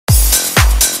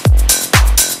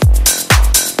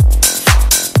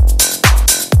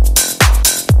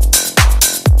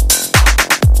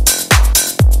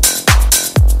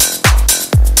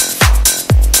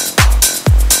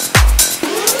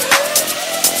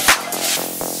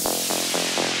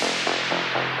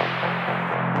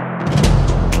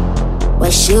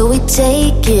should we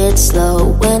take it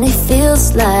slow when it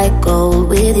feels like gold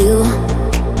with you?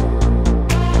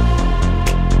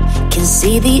 Can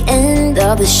see the end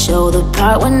of the show, the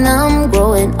part when I'm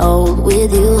growing old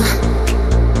with you.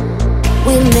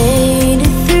 We made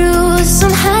it through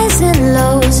some highs and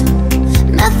lows,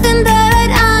 nothing that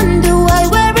I'd undo. I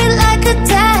wear it like a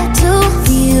tattoo.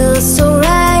 Feels so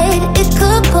right, it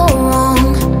could go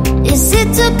wrong. Is it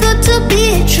too good to be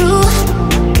true?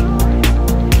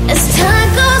 As time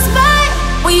goes by,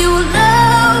 will you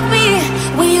love me?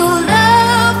 Will you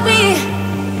love me?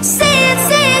 Say it,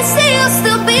 say it, say you'll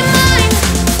still be mine.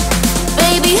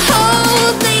 Baby,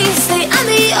 hold me, say I'm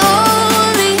the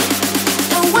only.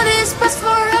 And when it's past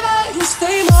forever, you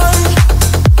stay mine.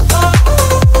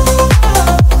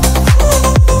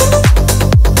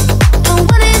 And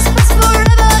when it's past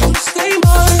forever, you stay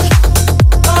mine.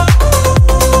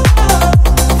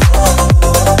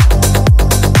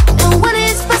 And when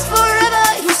it's past forever,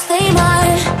 you stay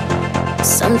mine.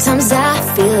 Sometimes I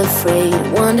feel afraid,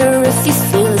 wonder if you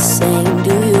feel the same,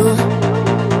 do you?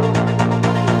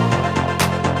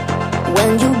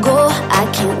 When you go, I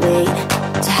can't wait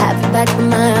to have you back in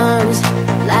my arms,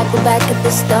 like we're back at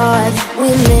the start. We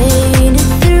made it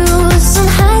through some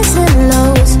highs and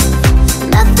lows,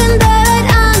 nothing that I'd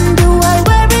undo. I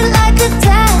wear it like a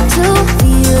tattoo.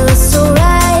 Feels so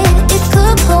right, it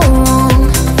could go wrong.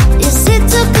 Is it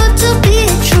too good to be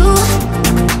true?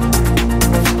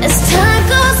 As time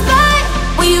goes by,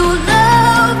 will you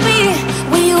love me?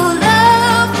 Will you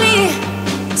love me?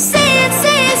 Say it,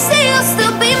 say it, say you'll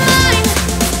still be mine.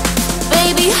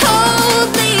 Baby, hold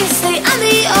me, say I'm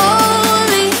the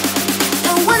only.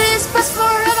 And when it's past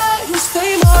forever, you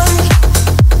stay mine.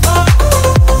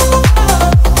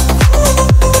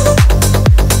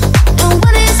 And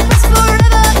when it's past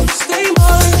forever, you stay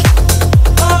mine.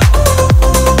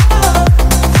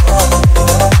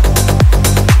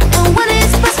 And when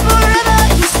it's past forever,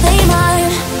 you stay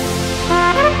mine.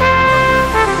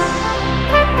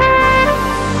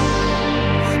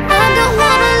 I don't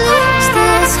wanna lose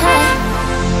this high.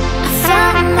 I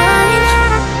found mine,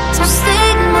 so stay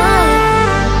mine.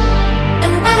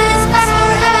 And when it's past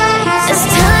forever, you stay. As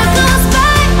time goes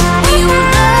by, will you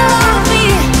love me?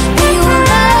 Will you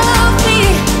love me?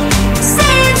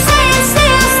 Say it, say it, say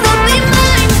you'll still be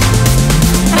mine.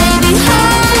 Baby,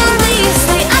 hold me,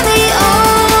 say I'm the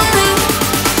only.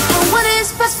 And when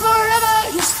it's past forever,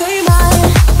 you stay mine.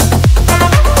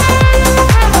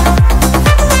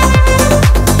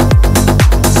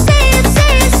 Say it,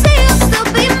 say it, say you'll still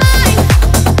be mine.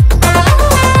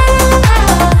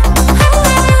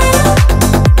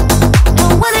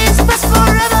 And when it's past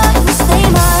forever, you stay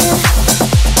mine.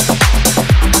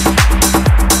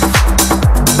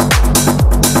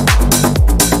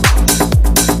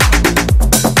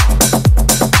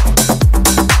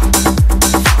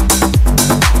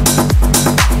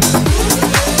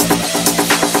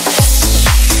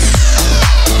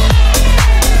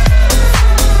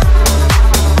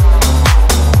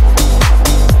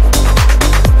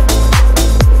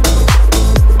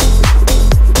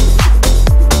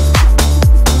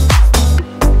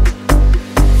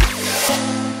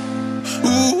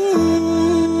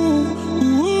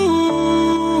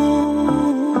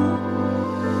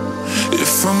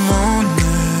 If I'm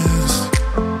honest,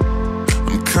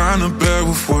 I'm kinda bad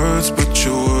with words, but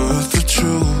you're worth the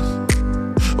truth.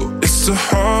 Oh, it's the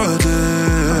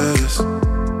hardest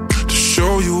to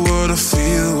show you what I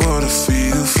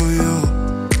feel for you.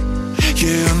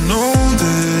 Yeah, I know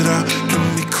that I can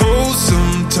be cold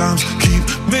sometimes, keep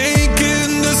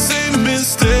making the same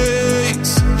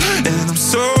mistakes. And I'm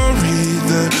sorry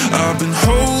that I've been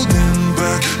holding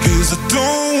back, 'cause I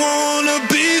don't wanna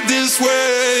be this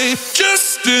way.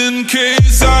 Just in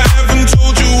case I haven't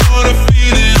told you what I'm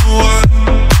feeling, what?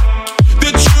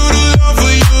 That you're the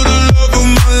lover, you're the love of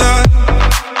my life.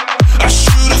 I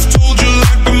should have told you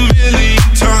like a million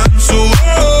times. So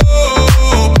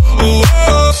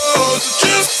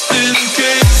just in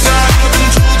case I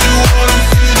haven't told you what I'm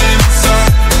feeling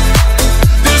inside.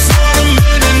 There's not a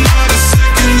minute, not a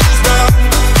second goes by.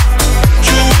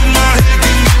 You in my head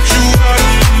can get you out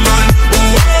of my mind.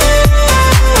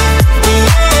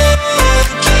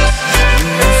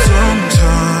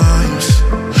 Sometimes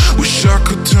wish I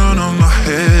could turn on my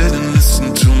head and listen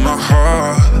to my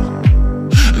heart.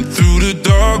 And through the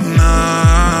dark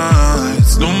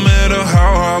nights, no matter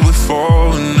how high we fall,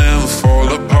 we never fall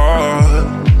apart.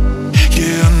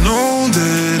 Yeah, I know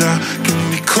that I can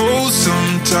be cold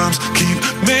sometimes, keep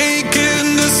making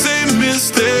the same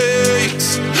mistakes.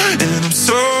 And I'm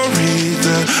sorry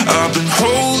that I've been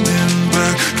holding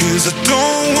back, 'cause I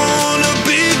don't wanna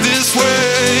be this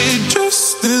way.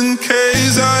 Just in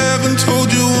case I haven't told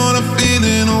you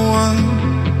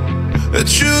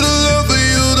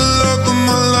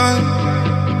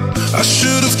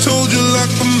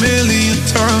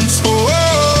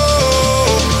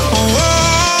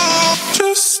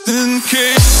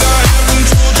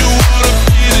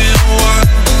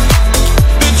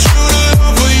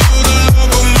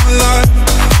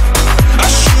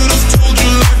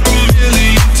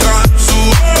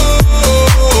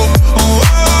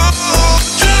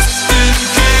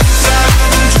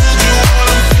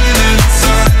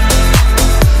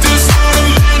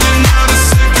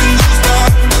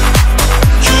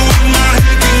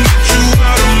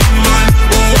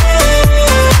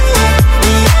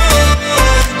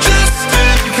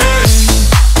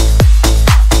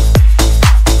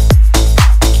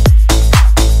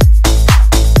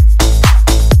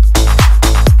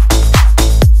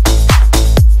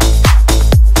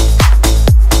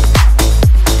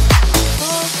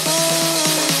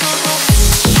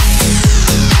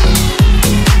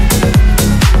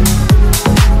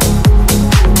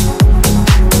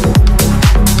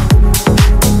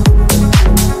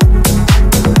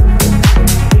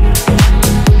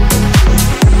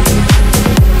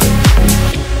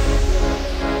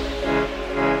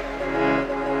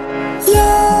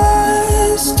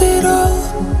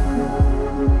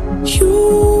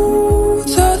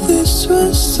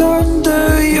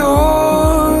under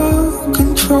your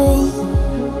control.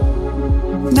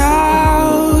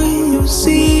 Now you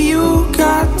see you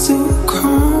got too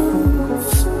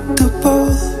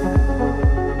comfortable.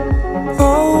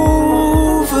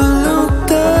 Overlook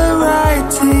the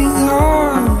writing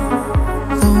on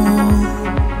the wall.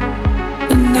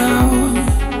 And now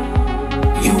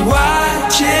you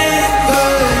watch it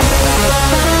burn.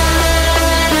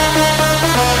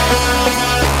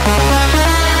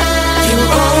 You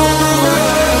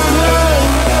overrun.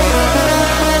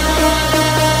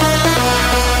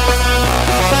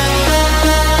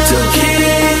 Till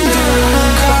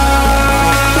kingdom come.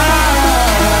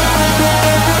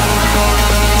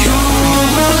 You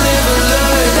will live a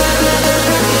life.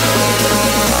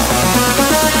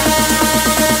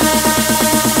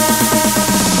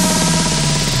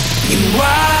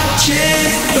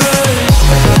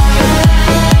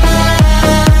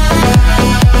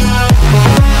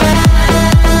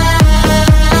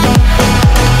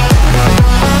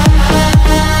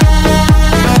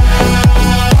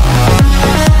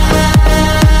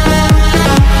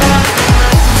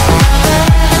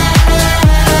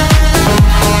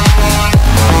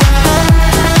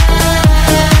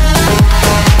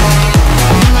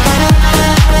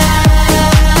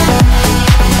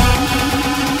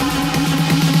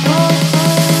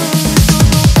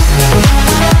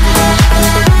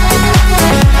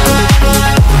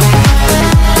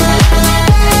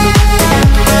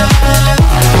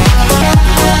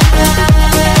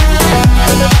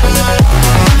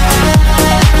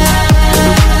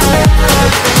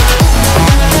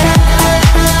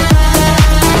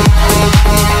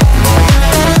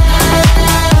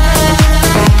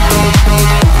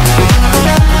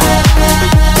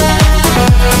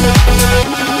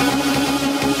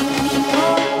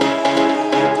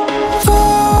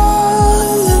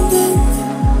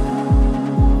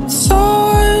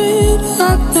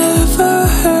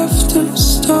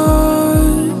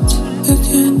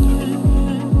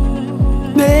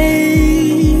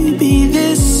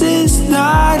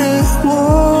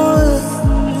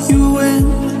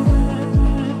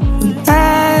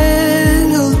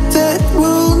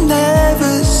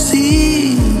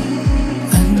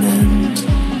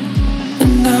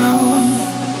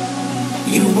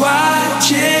 You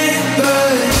watch it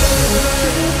burn.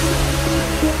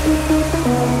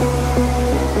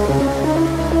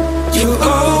 You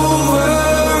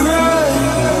overrun.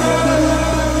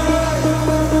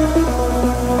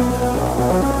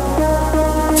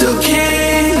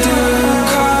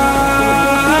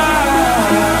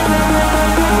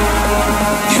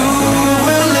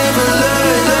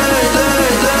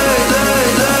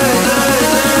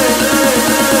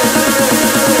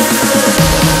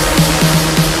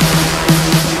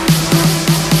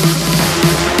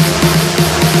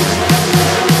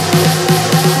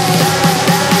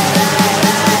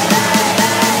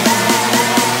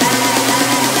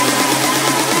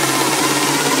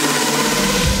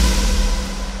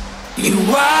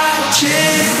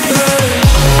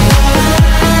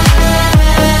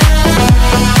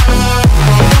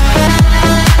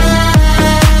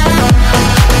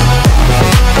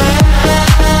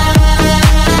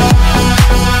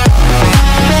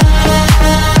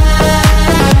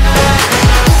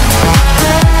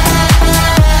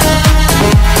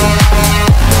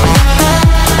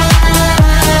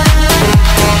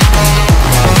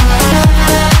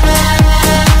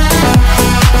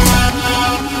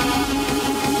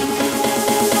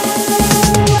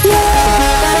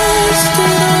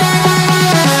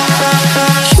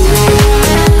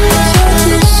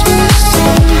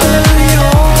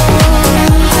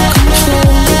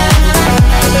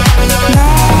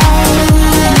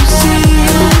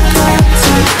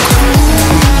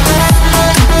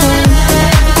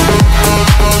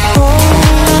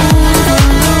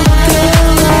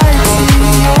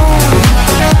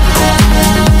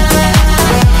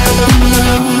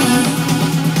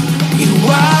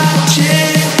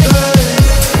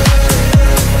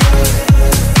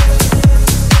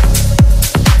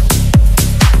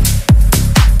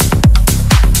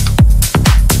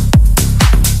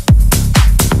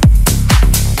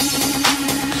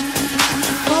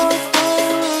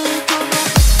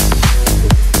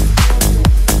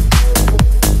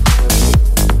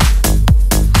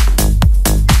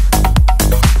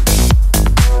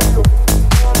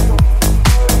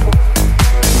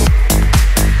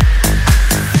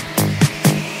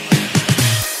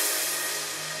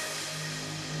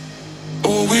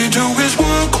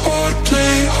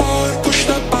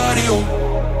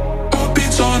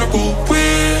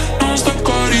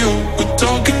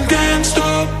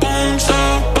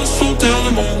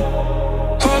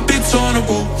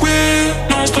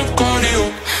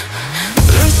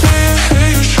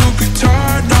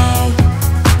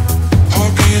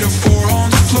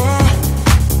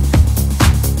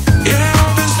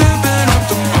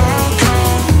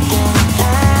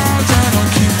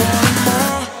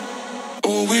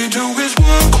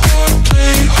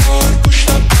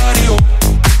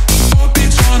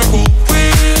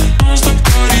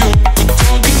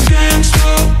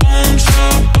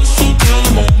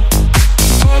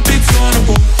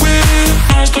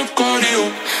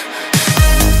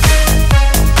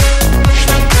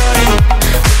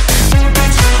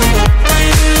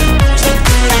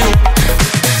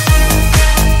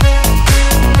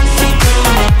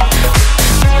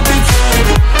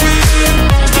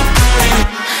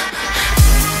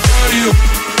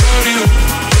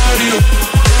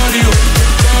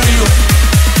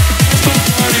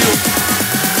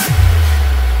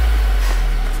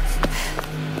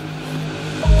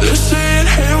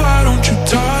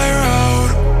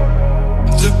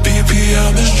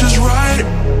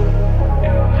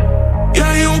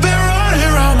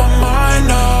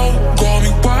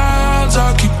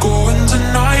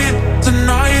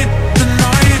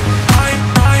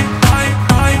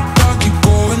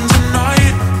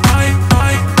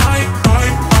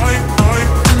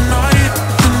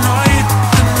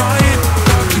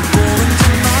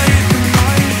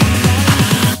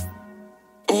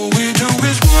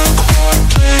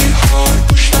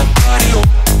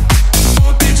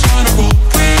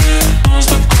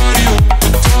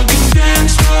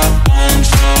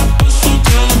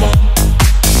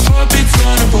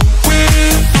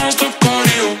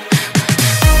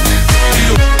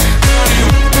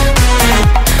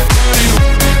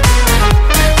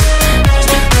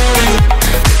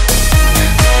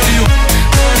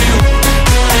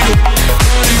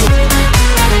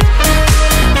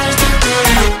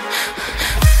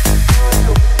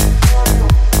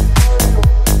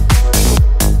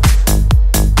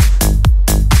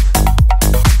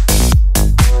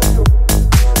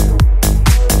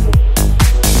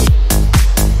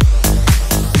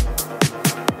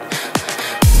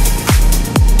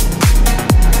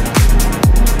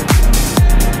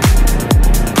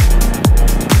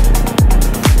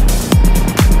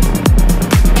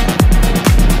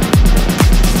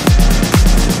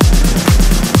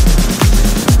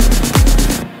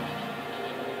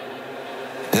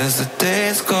 as the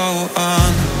days go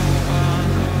on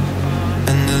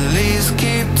and the leaves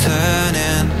keep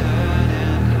turning,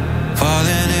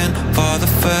 falling in for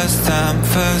the first time,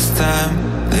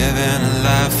 living a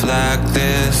life like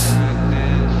this.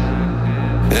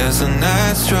 As the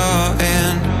nights draw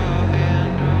in,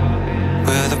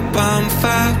 with a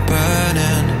bonfire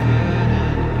burning,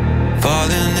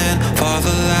 falling in for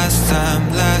the last time,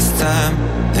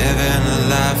 living a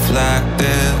life like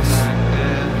this.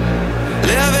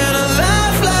 Living a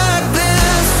life like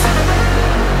this.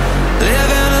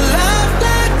 Living a life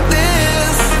like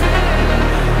this.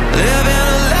 Living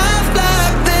a life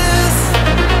like this.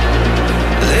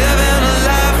 Living a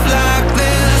life like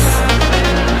this.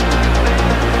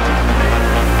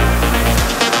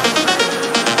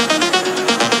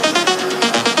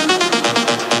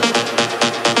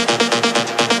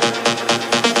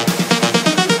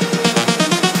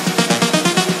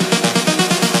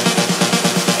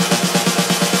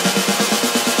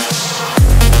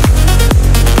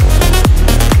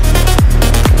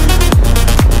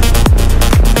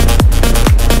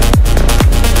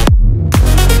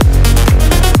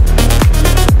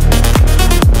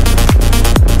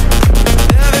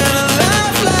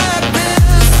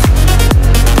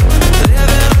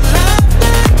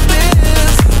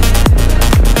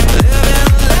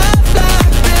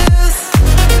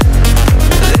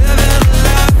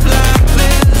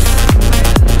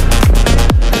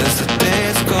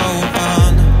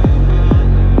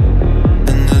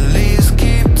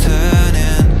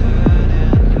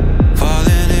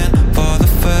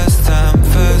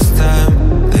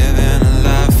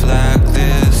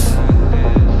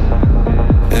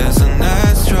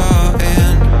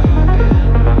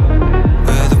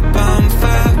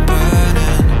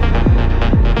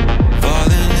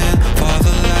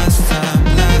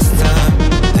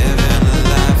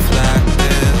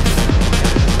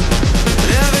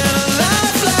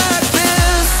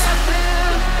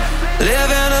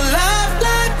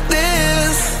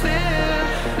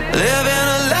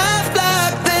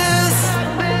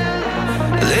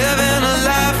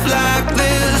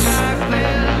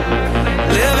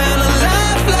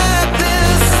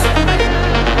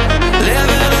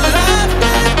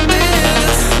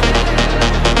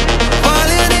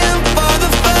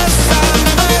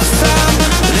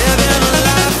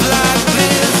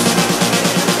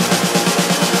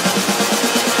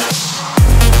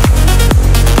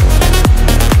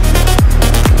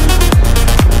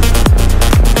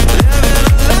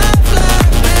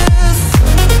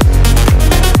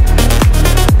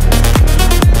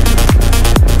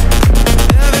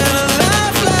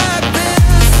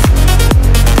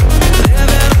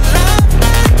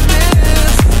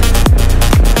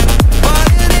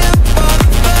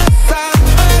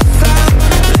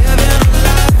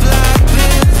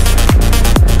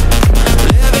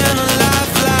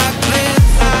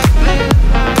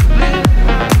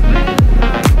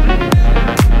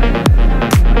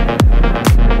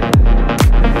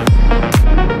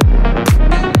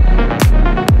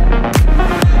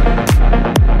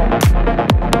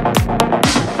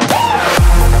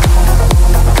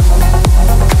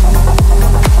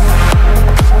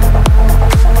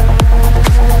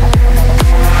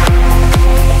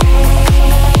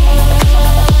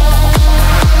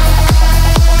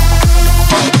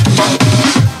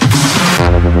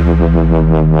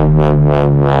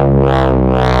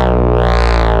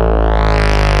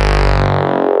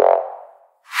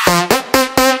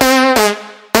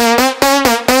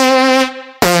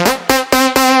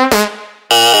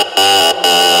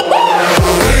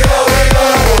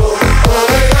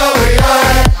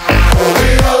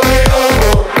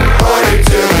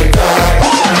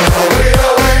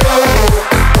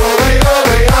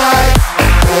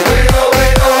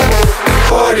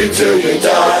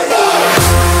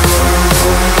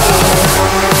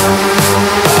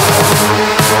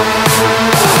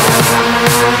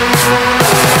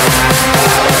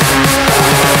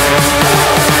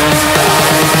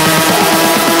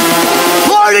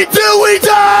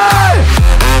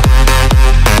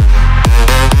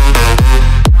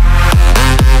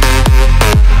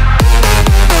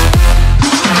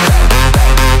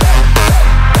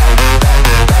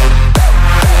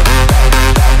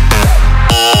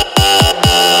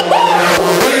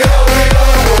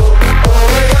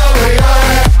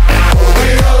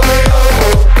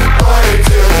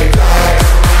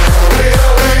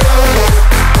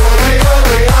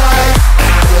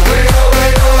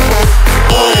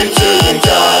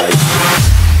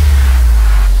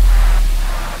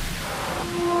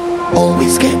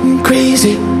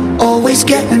 Always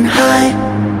getting high,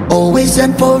 always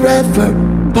and forever,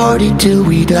 party till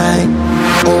we die.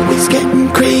 Always getting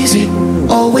crazy,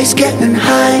 always getting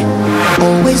high,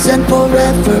 always and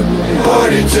forever.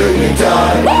 Party till you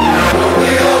die. We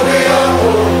are, we are,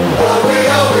 we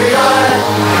are, we are.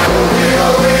 We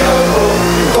are, we are,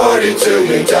 party till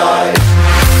you die.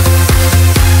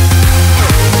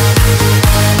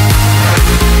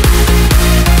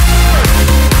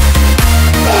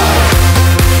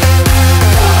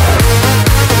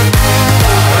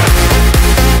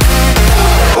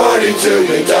 Party till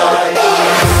you die.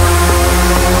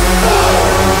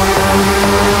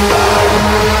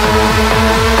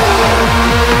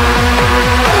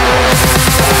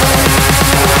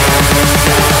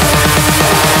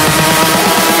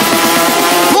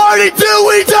 Party till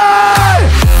we die!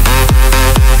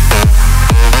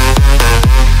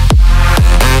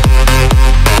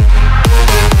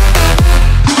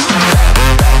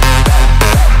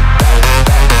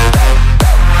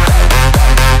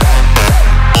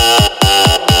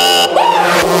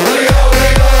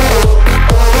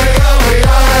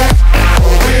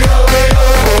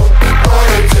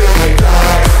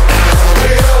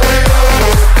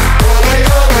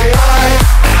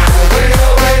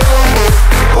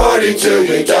 Till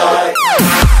you die.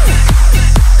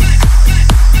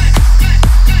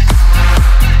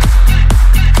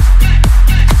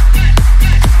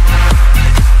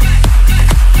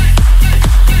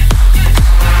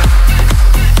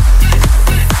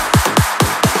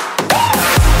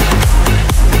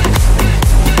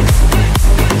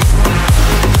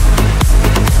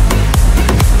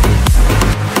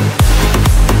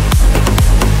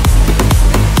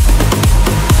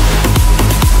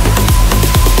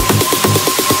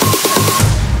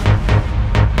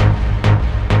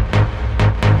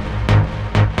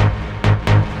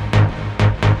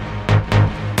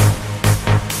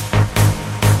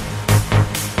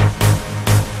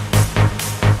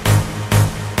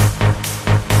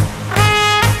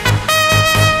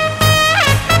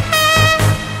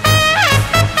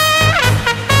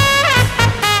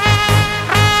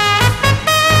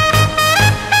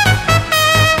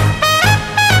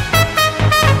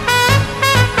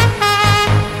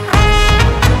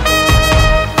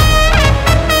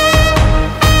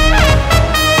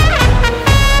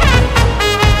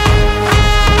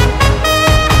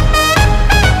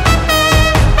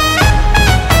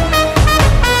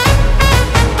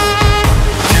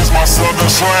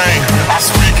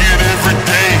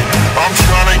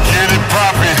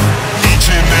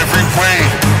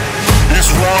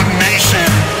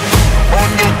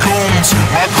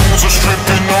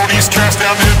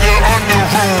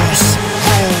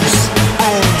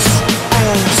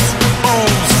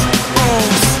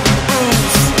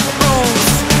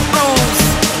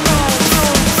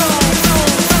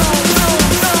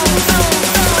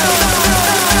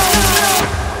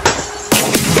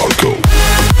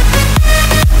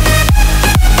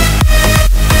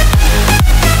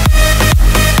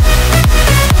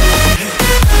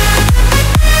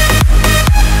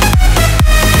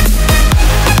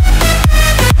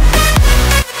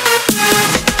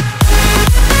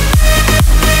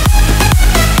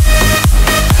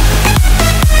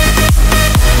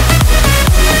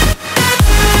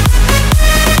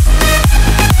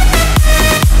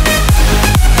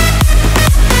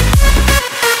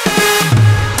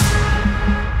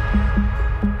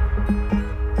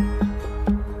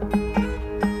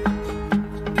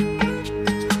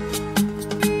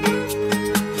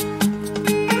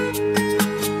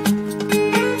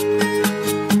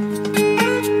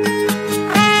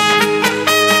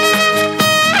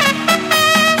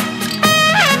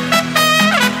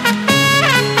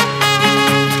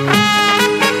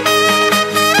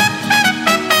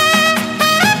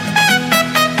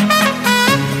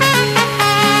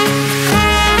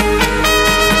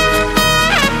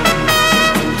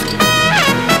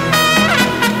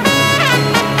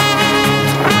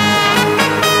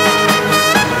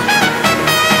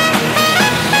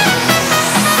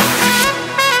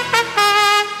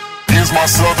 My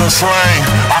southern slang,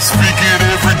 I speak it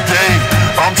every day.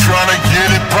 I'm trying to get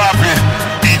it poppin',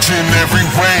 each and every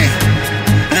way.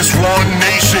 It's one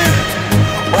nation,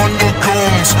 under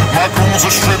goons. My goons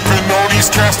are stripping all these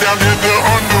cats down to the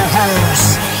under rules. Rules, rules, rules,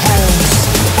 rules,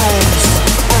 rules,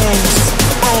 rules,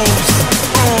 rules,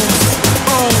 rules.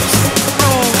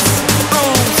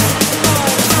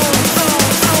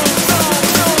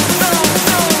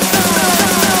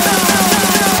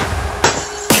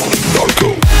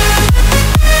 Narco.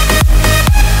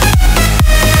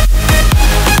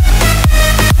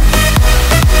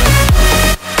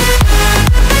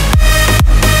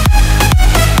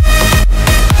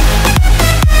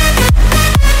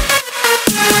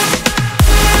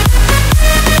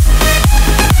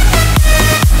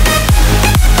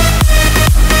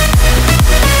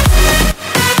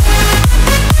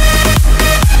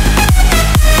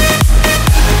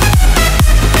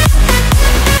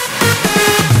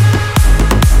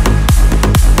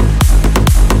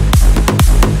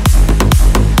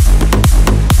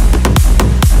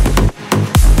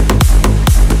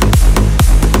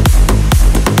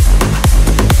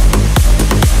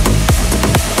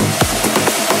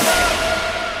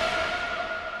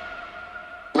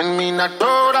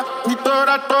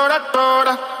 Tora, Tora,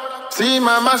 Tora. Si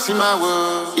mama, si ma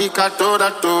wo, ika Tora,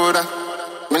 Tora.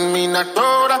 When me na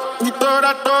Tora, ni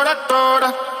Tora, Tora,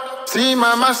 Tora. Si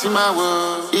mama, si ma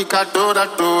wo, ika Tora,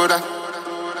 Tora.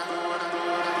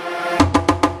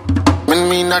 When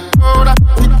me na Tora,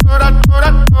 ni Tora,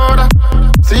 Tora, Tora.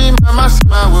 Si mama, si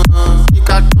ma wo,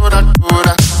 ika Tora,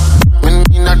 Tora. When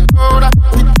me na Tora,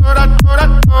 ni Tora,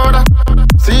 Tora, Tora.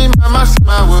 Si mama, si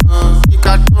ma wo,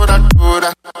 ika Tora,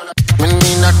 Tora. When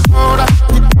me na Tora,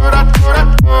 ni Tora, Tora,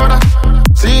 Tora.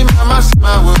 Si mama, si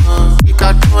ma wo,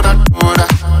 ika Tora, Tora.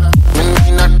 When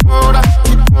me na Tora,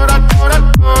 ni Tora, Tora,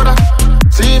 Tora.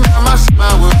 Si mama, si ma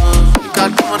wo, ika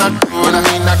Tora, Tora.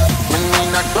 When me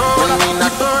na Tora,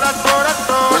 Tora, Tora,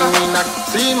 Tora.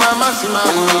 Si mama, si ma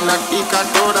wo, ika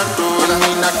Tora, Tora.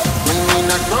 When me na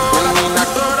Tora,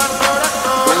 Tora, Tora,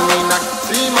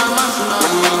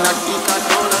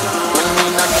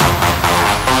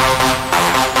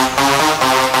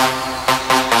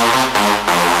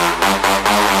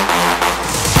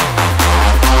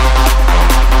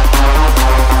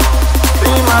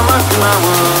 Si mama, si ma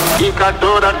wo, ika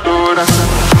Tora, Tora. Ika Tora, Tora.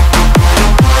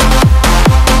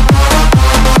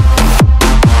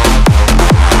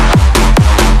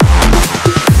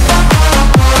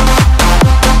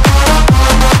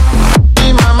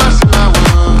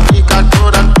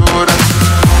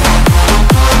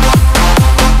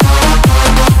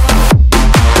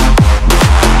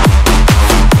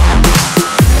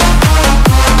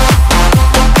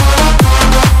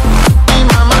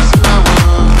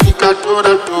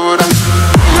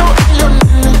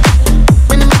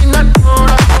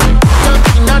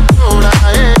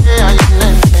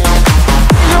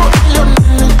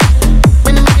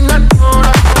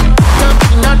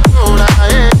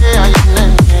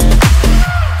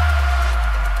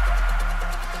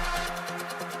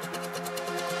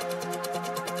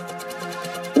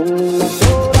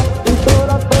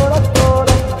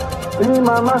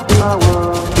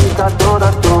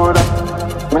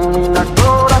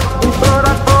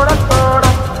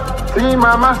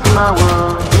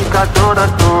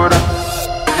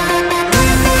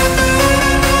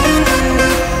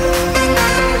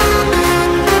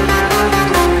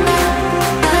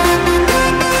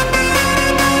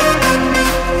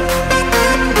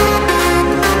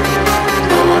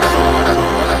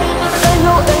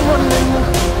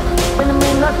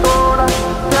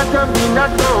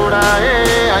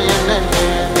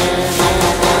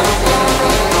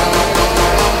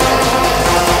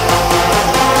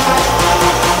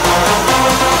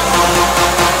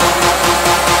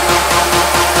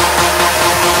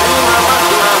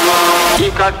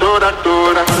 Tora,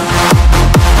 Tora.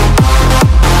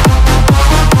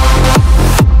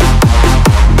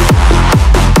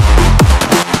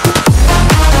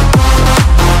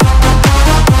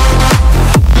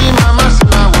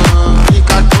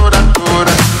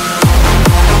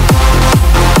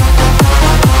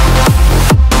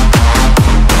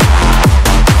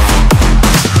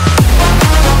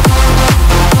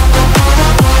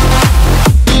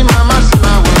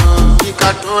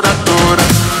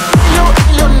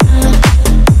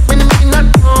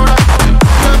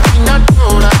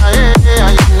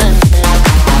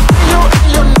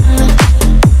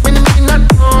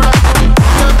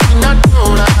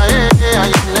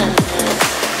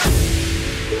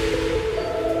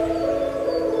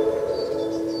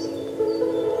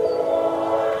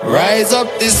 Rise up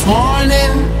this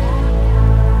morning,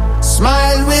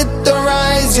 smile with the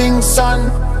rising sun.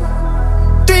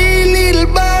 3 little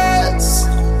birds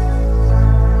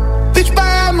pitch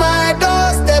by my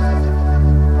doorstep,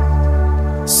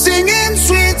 singing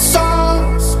sweet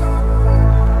songs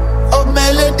of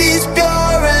melodies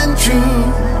pure and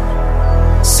true,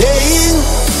 saying,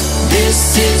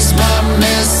 this is my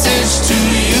message to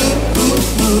you.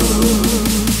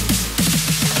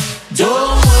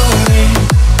 Don't worry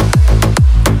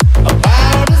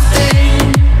about a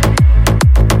thing,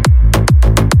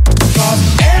 'cause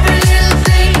every little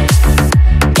thing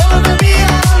gonna be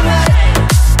alright.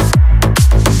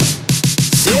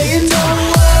 Saying don't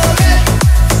worry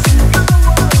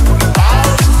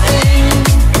about a thing,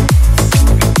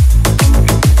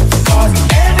 'cause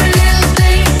every little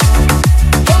thing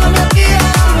gonna be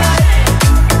alright.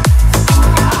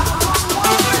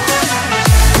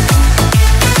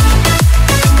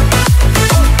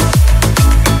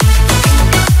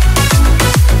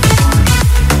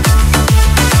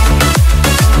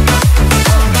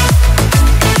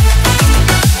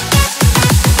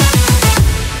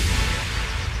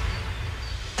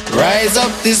 Rise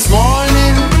up this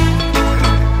morning,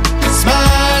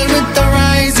 smile with the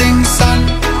rising sun.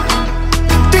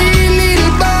 3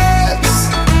 little birds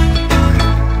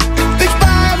pitch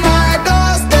by my door.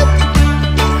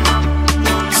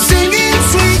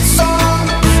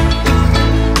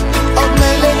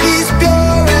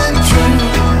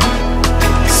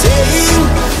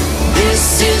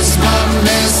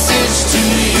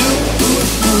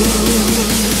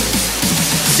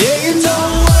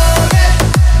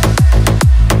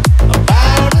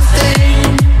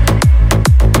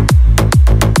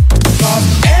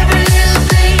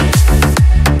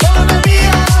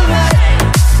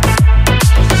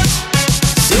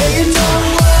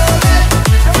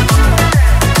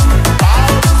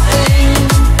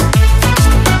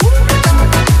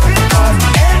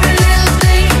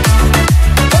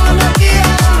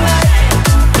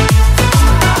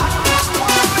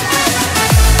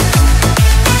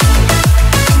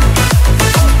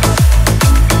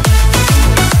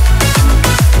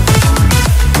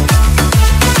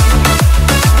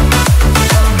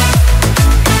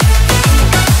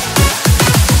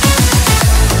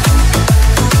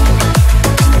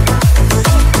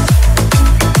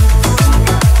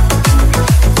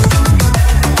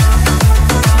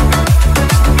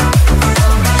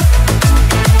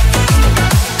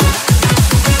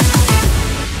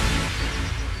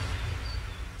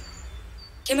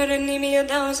 Kimmerni meer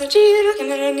dansen, gira,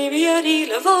 kimmerni via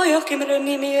rila, voyo,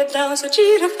 kimmerni meer dansen,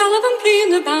 gira, kalven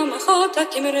prinde, bama, gota,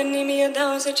 kimmerni meer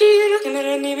dansen, gira,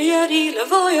 kimmerni via rila,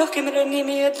 voyo, kimmerni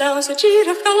meer dansen,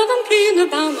 gira, kalven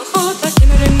prinde, bama, gota,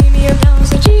 kimmerni meer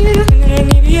dansen, gira,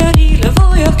 kimmerni via rila,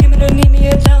 voyo, kimmerni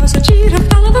meer dansen, gira,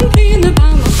 kalven prinde,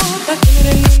 bama, gota,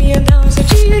 kimmerni meer dansen,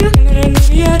 gira, kimmerni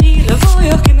via rila,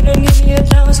 voyo, kimmerni meer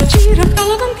dansen, gira,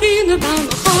 kalven prinde,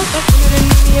 bama, gota,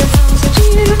 kimmerni meer dansen,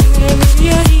 gira, kimmerni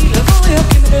via rila, voyo,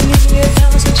 kimmerni meer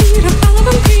dansen, gira,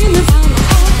 kalven prinde, bama,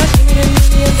 gota, kimmerni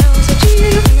meer dansen,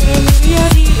 gira, kimmerni via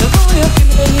rila, voyo,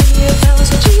 kimmerni meer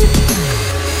dansen, gira.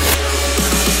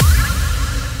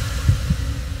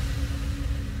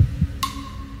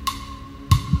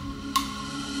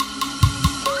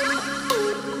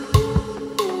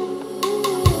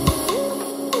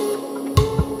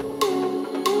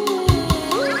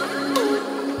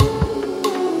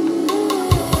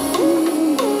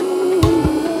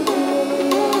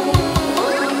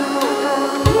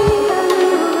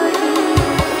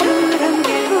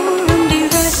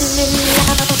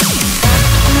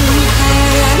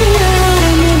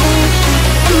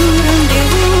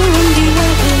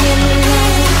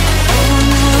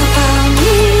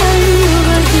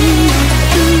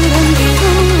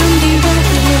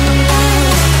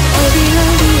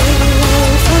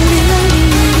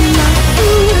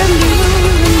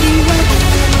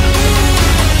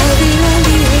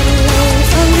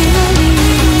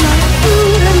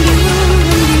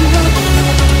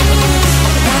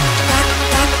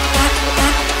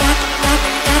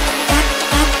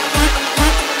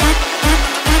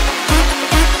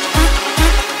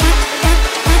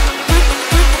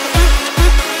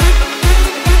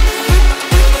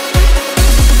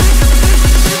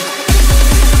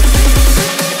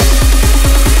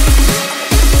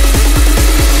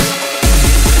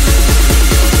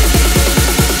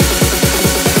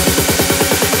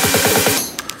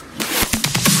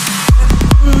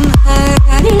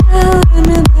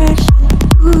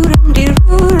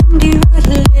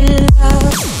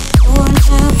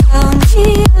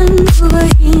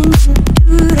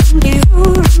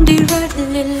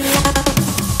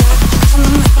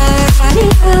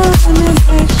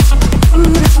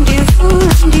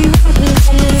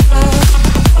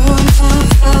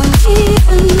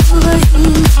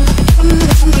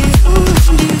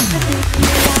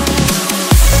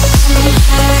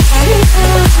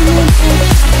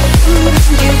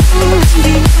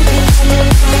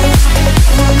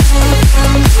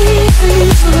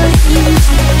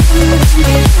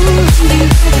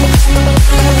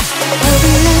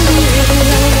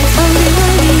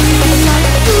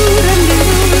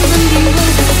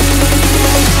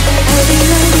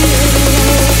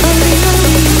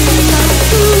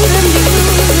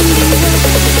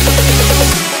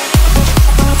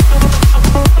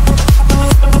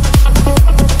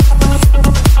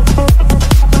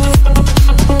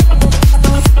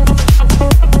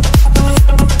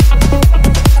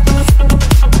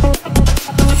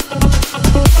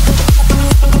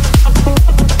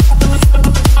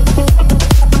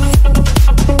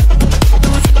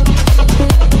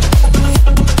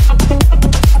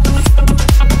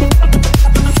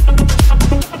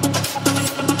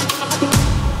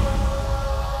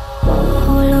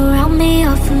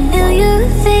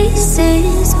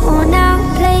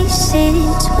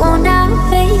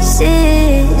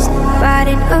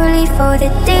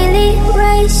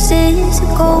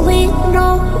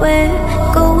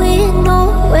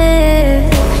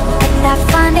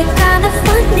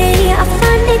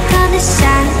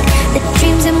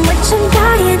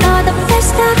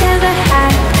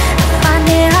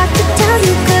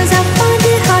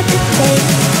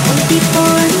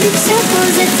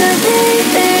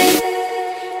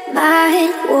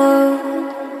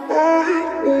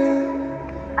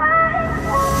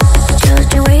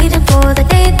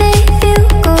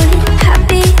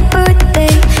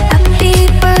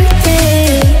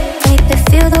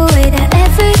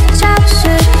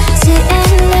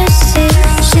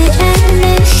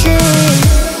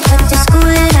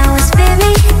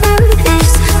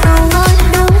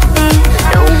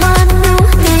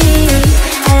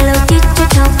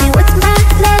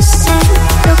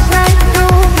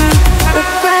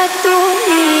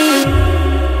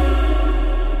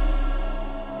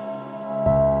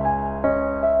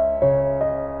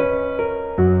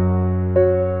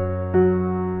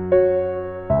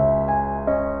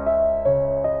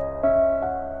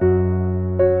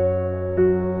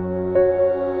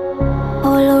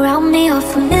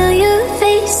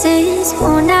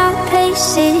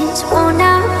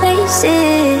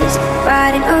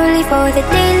 for the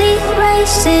daily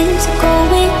races,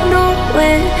 going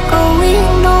nowhere, going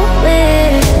nowhere.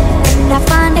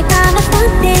 it kinda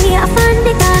funny, I find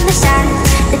it kinda sad.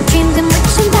 The dreams in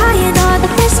which I'm dying are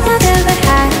the best I've ever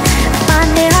had. I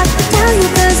find it hard to tell you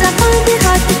cause I find it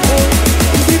hard to take.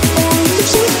 Is it going to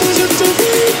change? Is it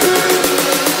taking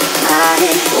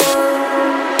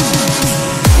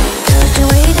cause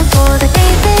you're waiting for the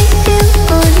day they feel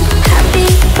good. Happy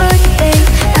birthday,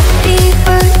 happy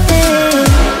birthday.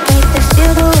 Make them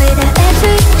feel the way that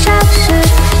every child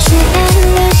should. Sit and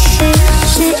listen,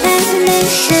 sit and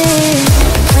listen.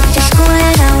 Went to school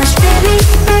and I was very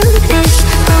nervous.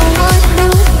 No one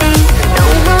knew me, no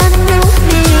one knew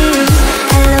me.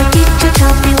 Hello teacher,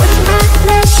 tell me what's my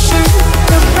lesson.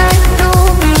 Look right through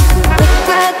me, look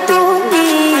right through me.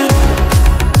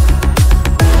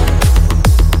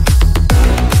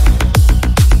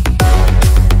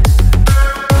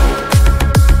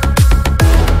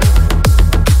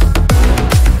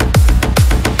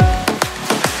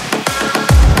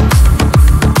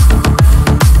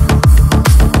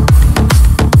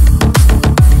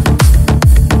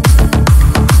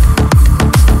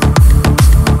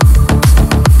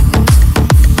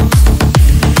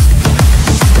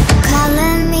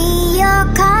 Color me your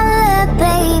color,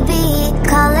 baby.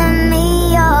 Color me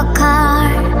your car.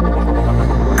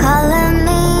 Color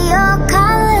me your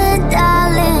color,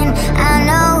 darling. I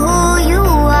know who you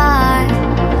are.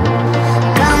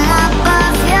 Come up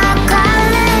off your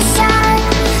color shine.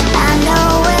 I know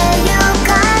where you're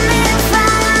coming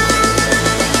from.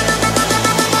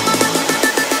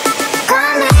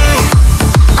 Call me,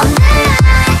 I'm there.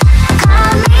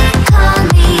 Call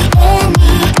me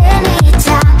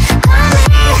anytime. Call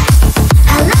me,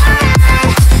 hello,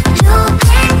 you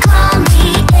can call me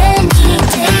any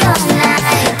day or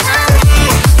night. Call me,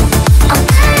 I'm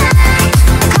there.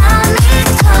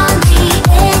 Call me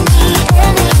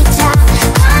anytime.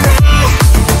 Call me,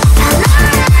 hello,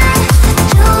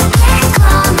 you can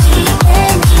call me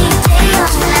any day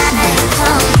or night.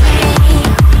 Call me.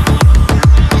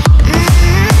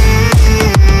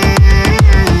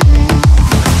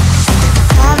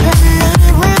 Cover me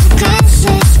with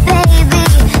kisses, baby.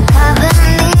 Cover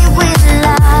me with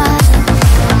love.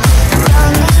 Throw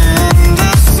me in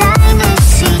designer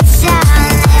sheets.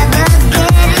 I'll never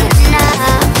get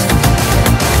enough.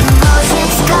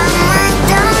 Emotions come, I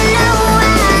don't know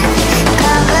why.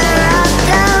 Cover up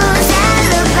those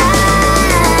alibis.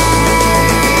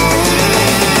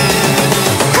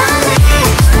 Call me,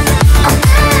 I'm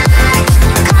there.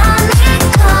 Call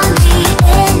me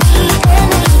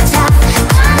anytime.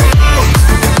 Call me,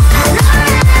 hello,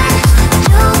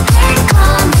 you can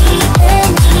call me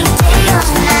any day or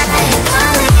night.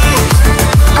 Call me,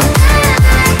 I'm there.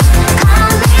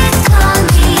 Call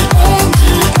me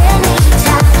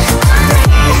anytime. Call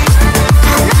me, hello,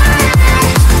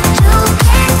 you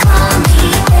can call me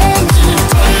any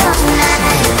day or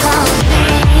night. Call me.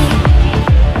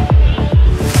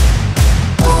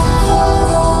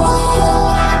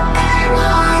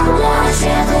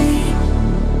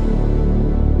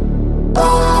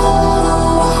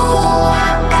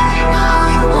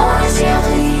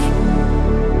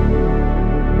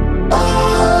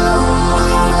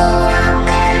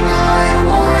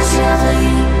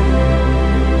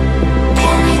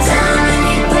 Anytime,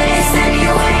 any place,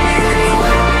 anywhere.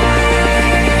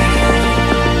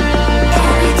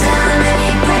 Anytime,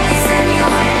 any place,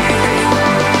 anywhere.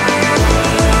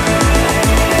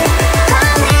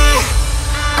 Call me,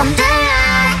 I'm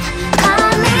there.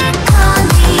 Call me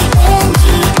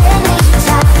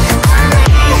anytime. Call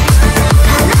me,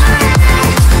 hello,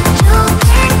 you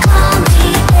can call me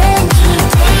any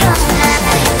day or night.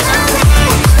 Call me,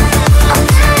 I'm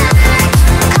there.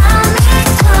 Call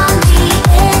me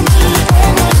anytime.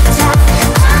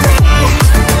 Call me, hello,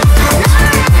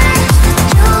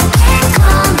 you can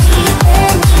call me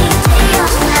any day or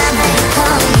night.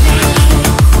 Call me.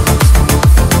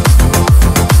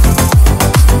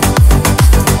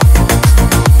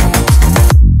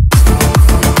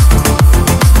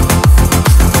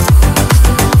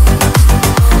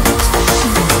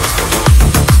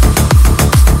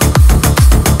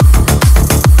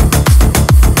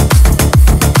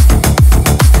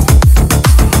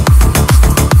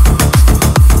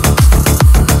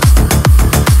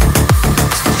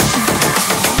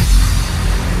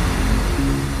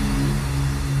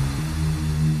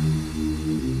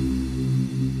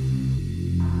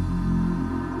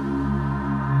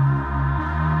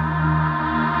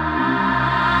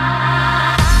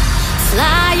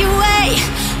 Fly away,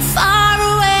 far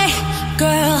away,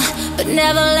 girl, but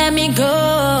never let me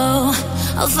go.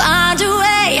 I'll find a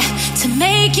way to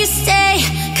make you stay,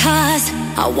 'cause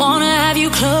I wanna have you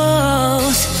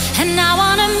close. And I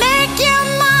wanna make you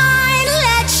mine,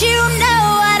 let you know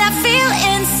what I feel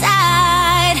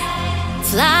inside.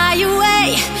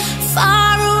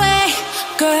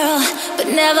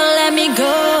 never let me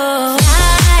go.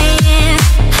 Flying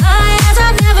high as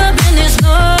I've never been this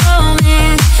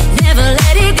moment. Never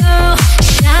let it go.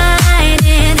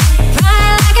 Shining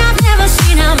bright like I've never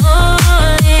seen. I'm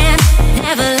all in.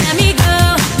 Never let me go.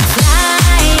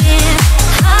 Flying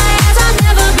high as I've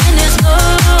never been this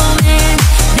moment.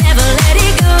 Never let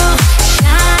it go.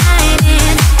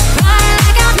 Shining bright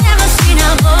like I've never seen.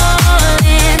 I'm all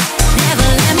in. Never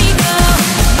let me go.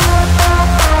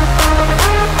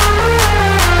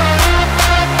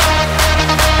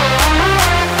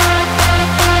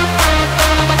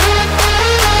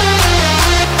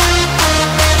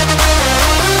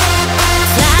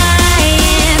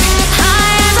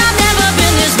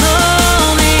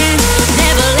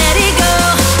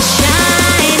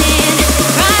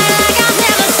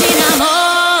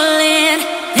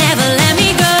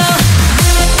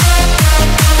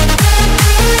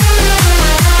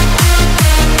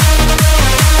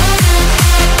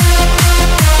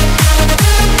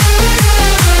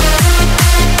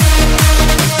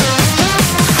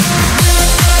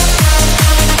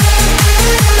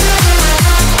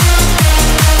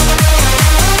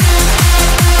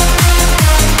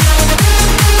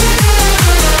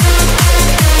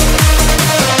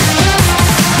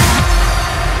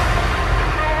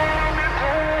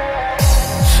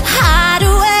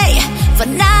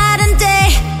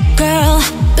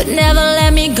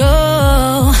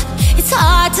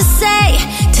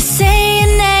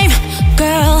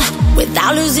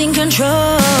 Without losing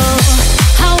control,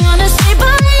 I wanna stay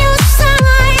by your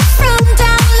side. From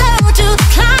down low to the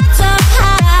clouds up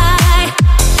high.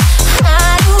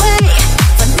 Hide away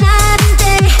for night and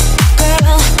day,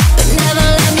 girl, but never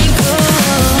let me go.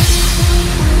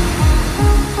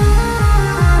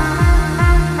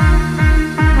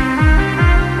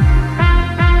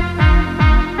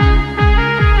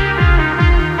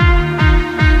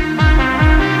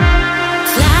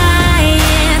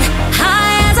 Flying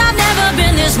high as I've never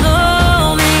been this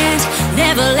moment.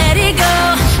 Never let it go.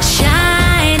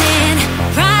 Shining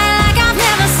bright like I've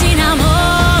never seen. I'm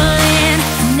all in.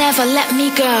 Never let me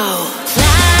go.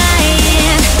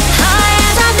 Flying high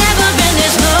as I've never been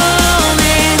this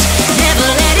moment. Never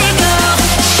let it go.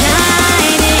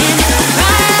 Shining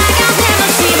bright like I've never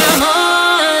seen. I'm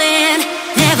all in.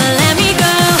 Never let me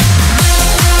go.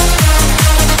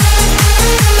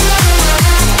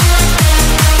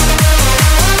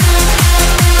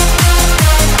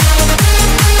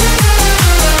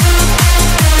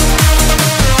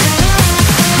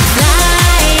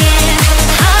 Flying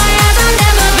high as I've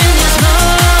never been this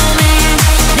moment.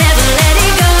 Never let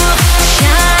it go.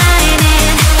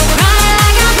 Shining bright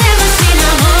like I've never seen.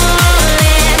 I'm all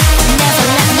in. Never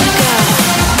let me go.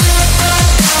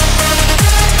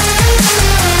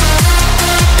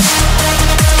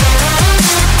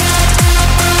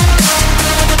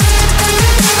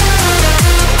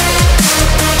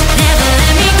 Never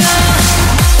let me go.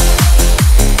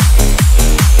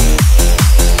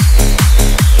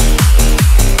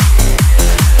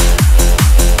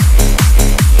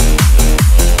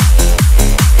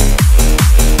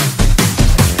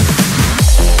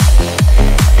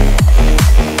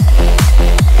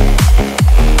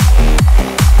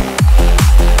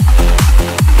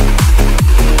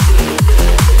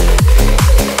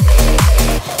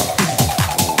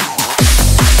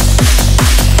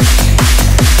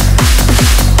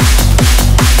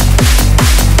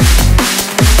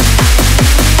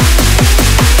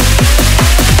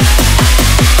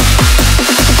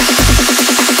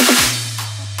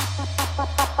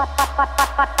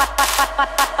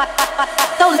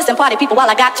 So listen, party people, while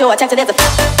I got your attention, there's a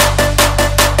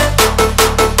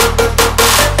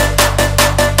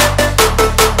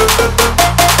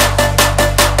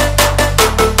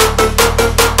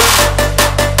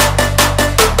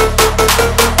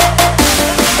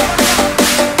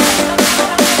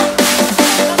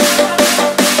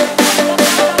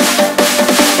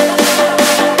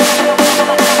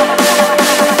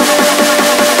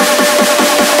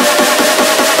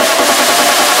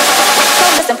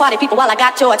party people, while I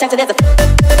got your attention, there's a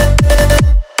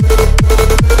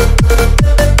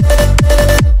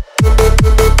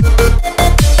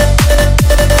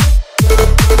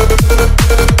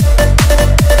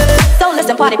So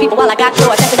listen, party people, while I got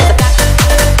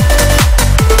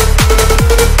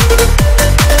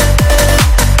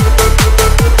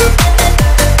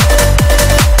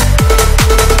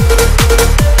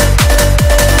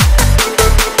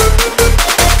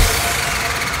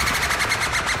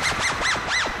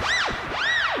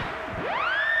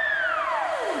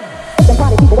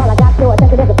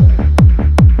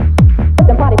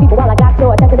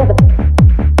your attention, there's a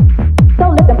So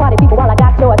listen, party people, while I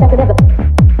got your attention,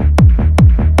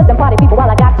 listen, party people, while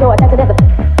I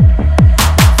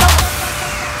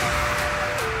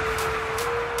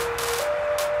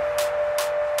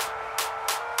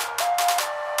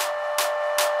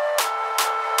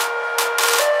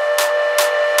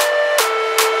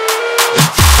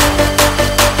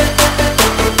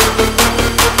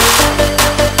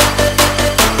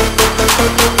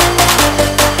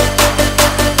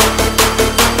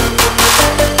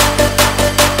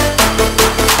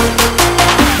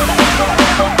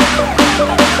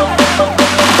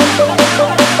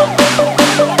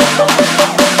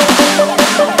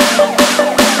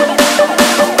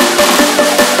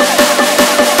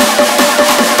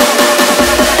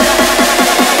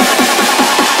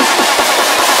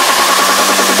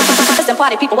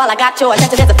people while I got your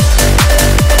attention. There's a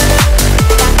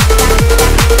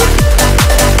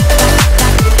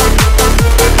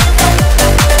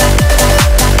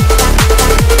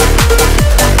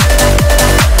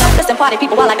listen, party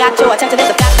people while I got your attention. There's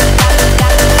a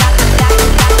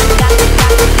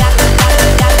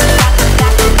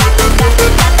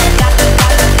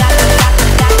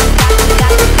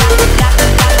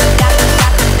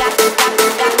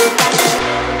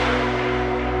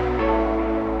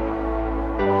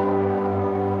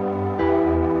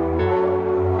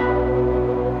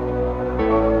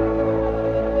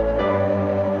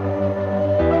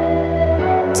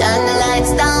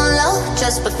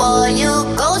just before you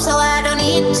go, so I don't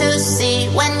need to see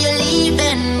when you're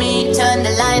leaving me. Turn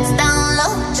the lights down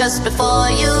low just before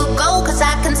you go, cause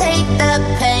I can take the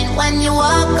pain when you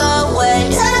walk away.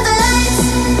 Turn off the lights,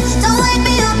 don't wake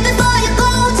me up before you go.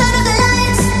 Turn off the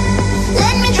lights,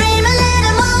 let me dream a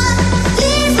little more.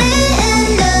 Leave me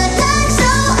in the dark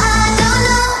so I don't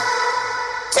know.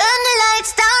 Turn the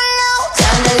lights down low.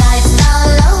 Turn the lights down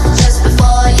low just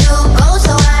before you go,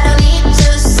 so I don't need to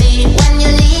see when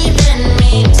you're leaving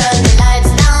me. Turn the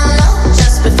lights down low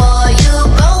just before you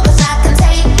go, cause I can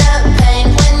take the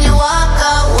pain when you walk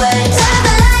away. Turn off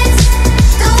the lights,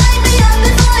 don't wake me up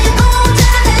before you go. Turn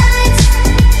off the lights,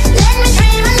 let me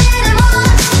dream a little more.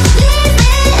 Leave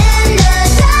me in the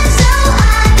dark so I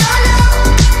don't know.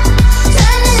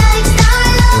 Turn the lights down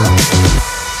low.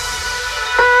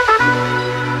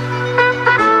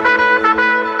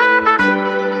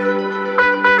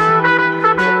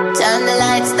 Turn the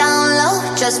lights down low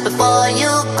just before you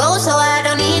go, so I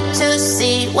don't need to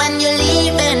see when you're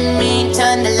leaving me.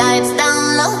 Turn the lights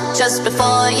down low just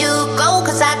before you go,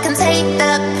 cause I can take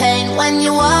the pain when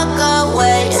you walk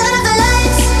away. Turn off the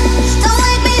lights, don't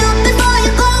wake me up before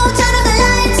you go. Turn off the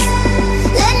lights,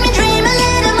 let me dream a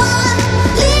little more.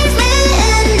 Leave me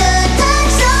in the dark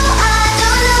so I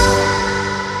don't know.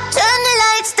 Turn the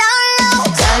lights down low.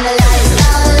 Turn the lights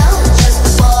down low just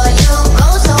before you go,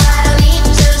 so I don't need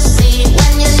to see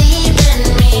when you're leaving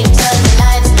me. Turn the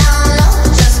lights down low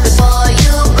just before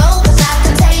you go, cause I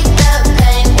can take the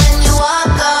pain when you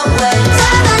walk away.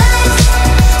 Turn the lights, don't wake me up before you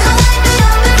go. Turn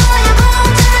the lights,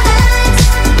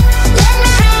 let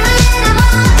me dream a little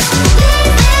more. Leave me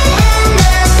in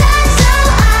the dark so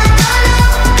I don't know.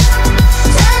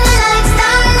 Turn the lights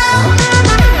down low.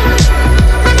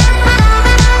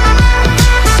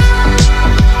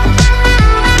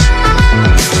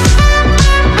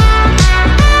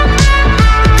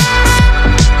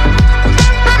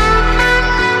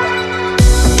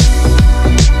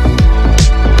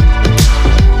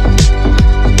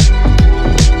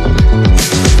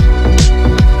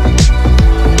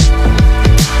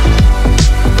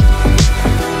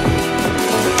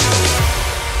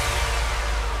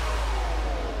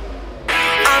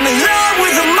 I'm in love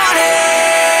with the money,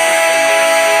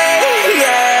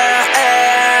 yeah.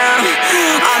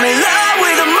 I'm in love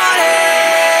with the money,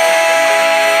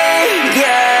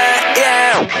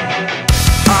 yeah.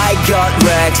 I got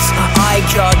Rex, I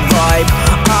got vibe.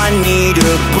 I need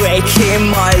a break in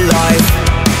my life,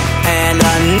 and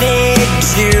I need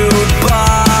you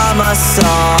by my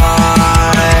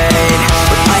side.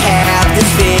 But I have this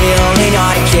feeling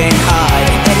I can't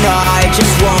hide, and I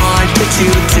just want you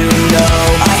to know.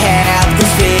 I have this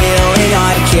feeling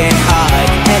I can't hide,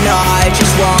 and I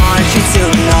just want you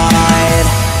tonight.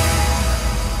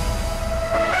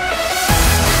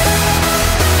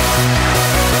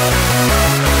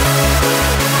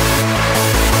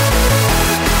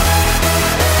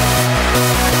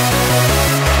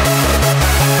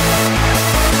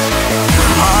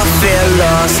 I feel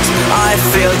lost, I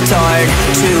feel tired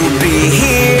to be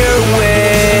here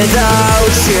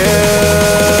without you.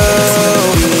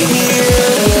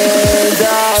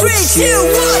 3, 2, 1,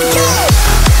 go!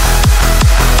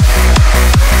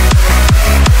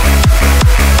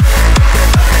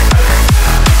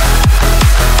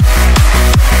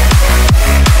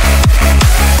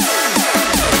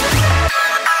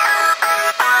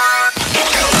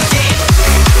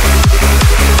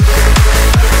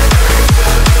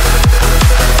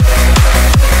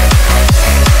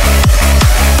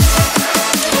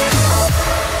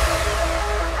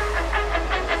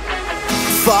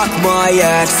 Fuck my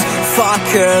ex, fuck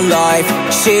her life.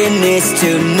 She needs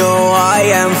to know I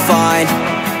am fine,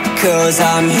 cause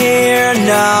I'm here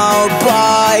now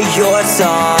by your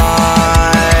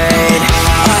side.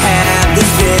 I have this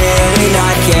feeling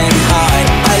I can't hide.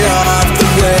 I love the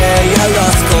way I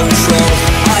lost control.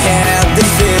 I have this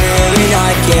feeling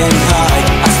I can't hide.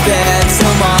 I spent so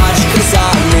much cause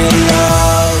I'm in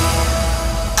love.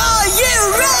 Are you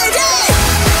ready?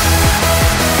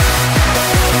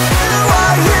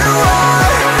 Are you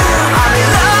are?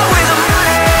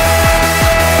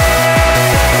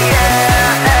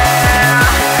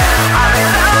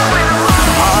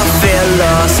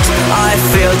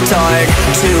 tired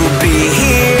to be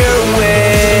here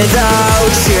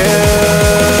without you.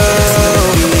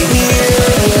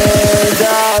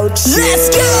 Let's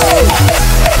go!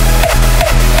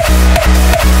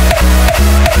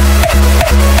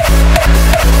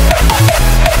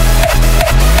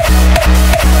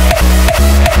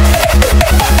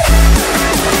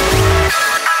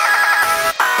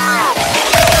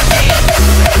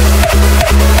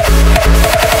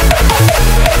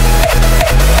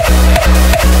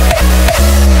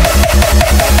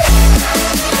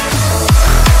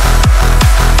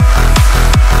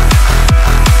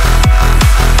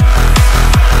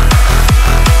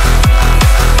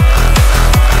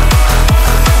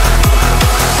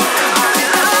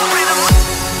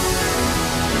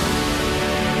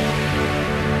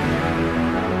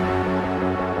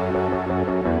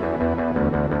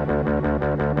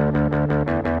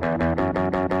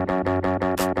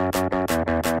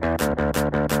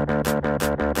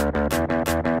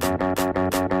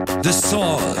 The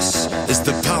source is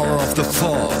the power of the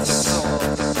force.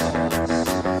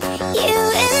 You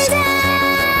and I,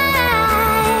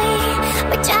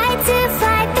 we tried to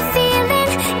fight the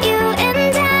feeling. You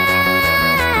and I,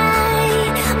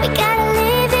 we gotta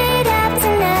live it up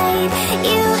tonight.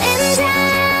 You and I,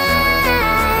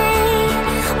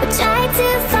 we tried to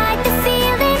fight the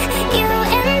feeling. You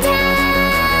and I,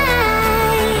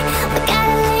 we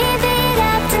gotta live it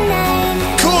up tonight.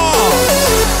 Come on!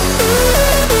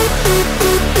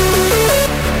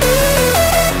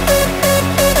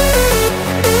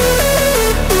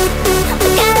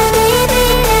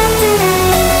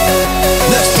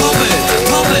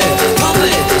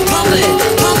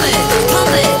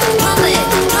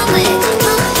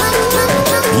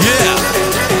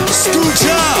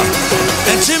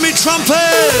 Timmy Trumpet!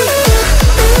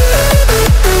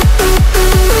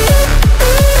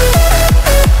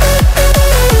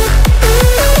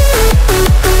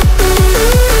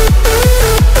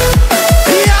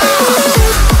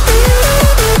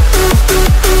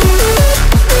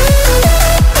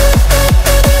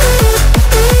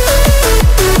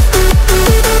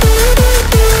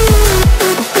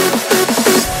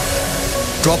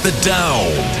 Drop it down.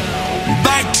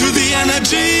 Back to the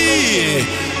energy.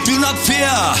 Do not fear.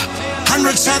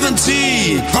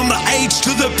 170 from the H to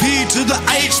the P to the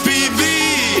HPV.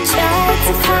 Tried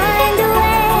to find a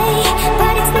way,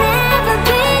 but it's never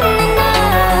been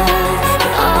enough.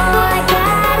 All I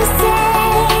gotta say,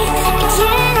 I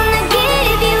cannot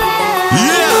give you up.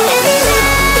 Yeah.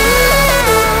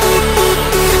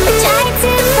 We tried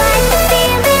to find the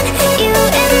feeling. You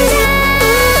and I,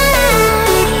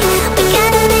 we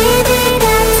gotta live it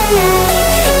up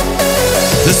tonight.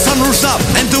 The sun rose up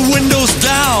and the windows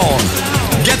down.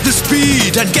 Get the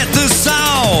speed and get the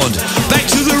sound. Back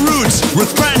to the roots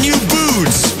with brand new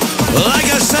boots. Like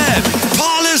I said,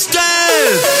 Paul is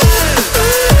dead.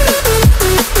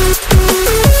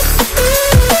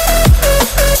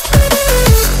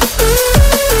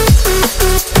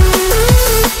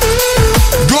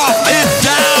 Drop it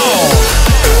down.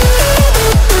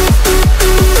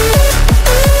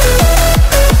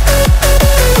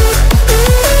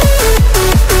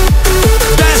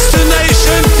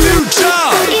 Destination future.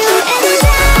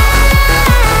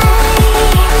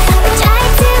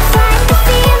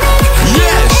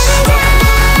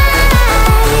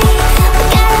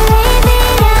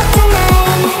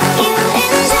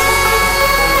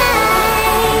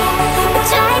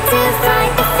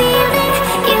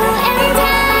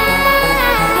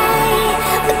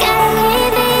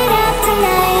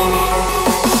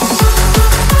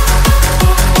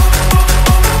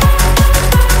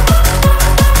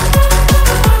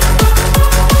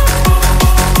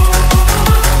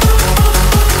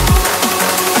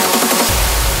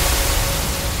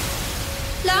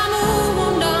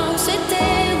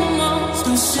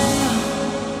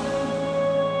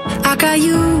 I got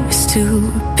used to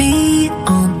be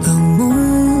on the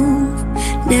move.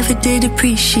 Never did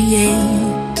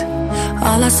appreciate.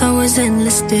 All I saw was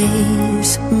endless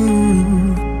days.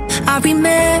 I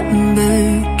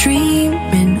remember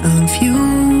dreaming of you.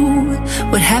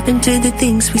 What happened to the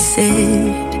things we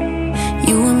said?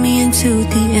 You and me until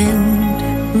the end.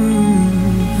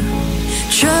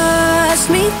 Trust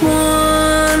me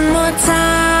one more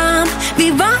time.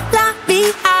 Viva la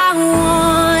vida. I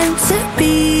want to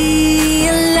be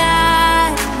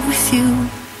alive with you.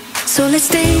 So let's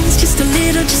dance just a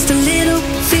little, just a little.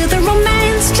 Feel the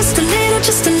romance just a little,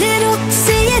 just a little.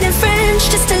 Say it in French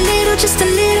just a little, just a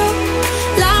little.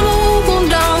 L'amour on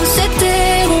danse,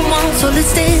 c'était romance. So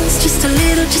let's dance just a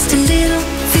little, just a little.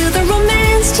 Feel the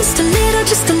romance just a little,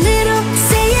 just a little.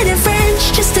 Say it in French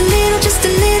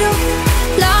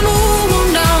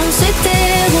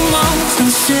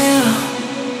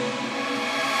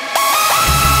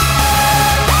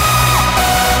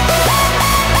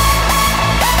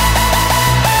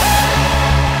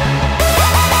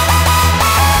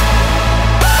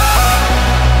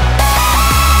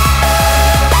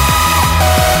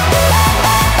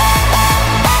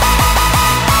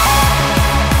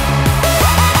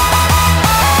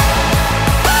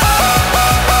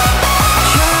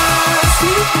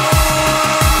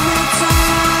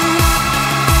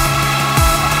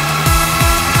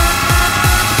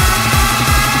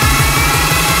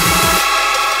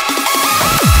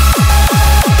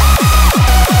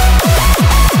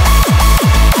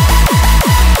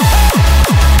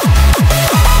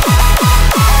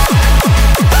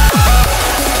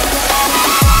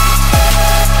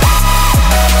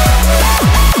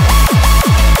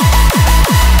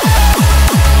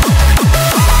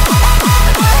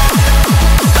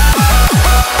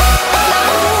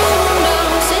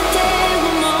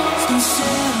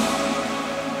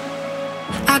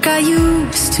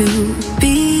to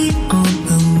be on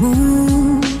the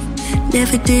move.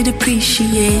 Never did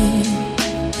appreciate.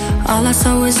 All I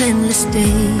saw was endless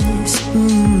days.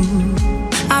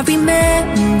 I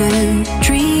remember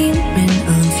dreaming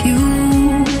of you.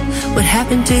 What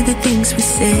happened to the things we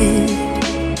said?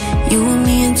 You and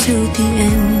me until the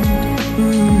end.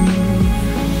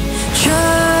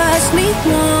 Trust me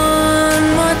one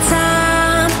more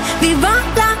time. Viva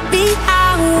la vie, I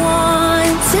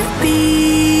want to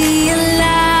be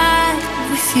alive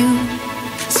with you.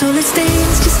 So let's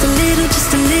dance just a little,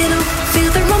 just a little.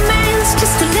 Feel the romance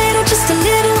just a little, just a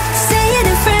little. Say it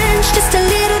in French just a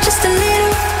little, just a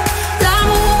little.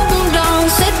 L'amour dans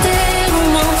cette terre.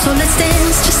 So let's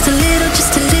dance just a little,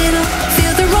 just a little.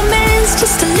 Feel the romance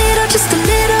just a little, just a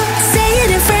little. Say it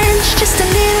in French just a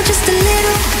little, just a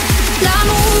little.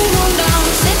 L'amour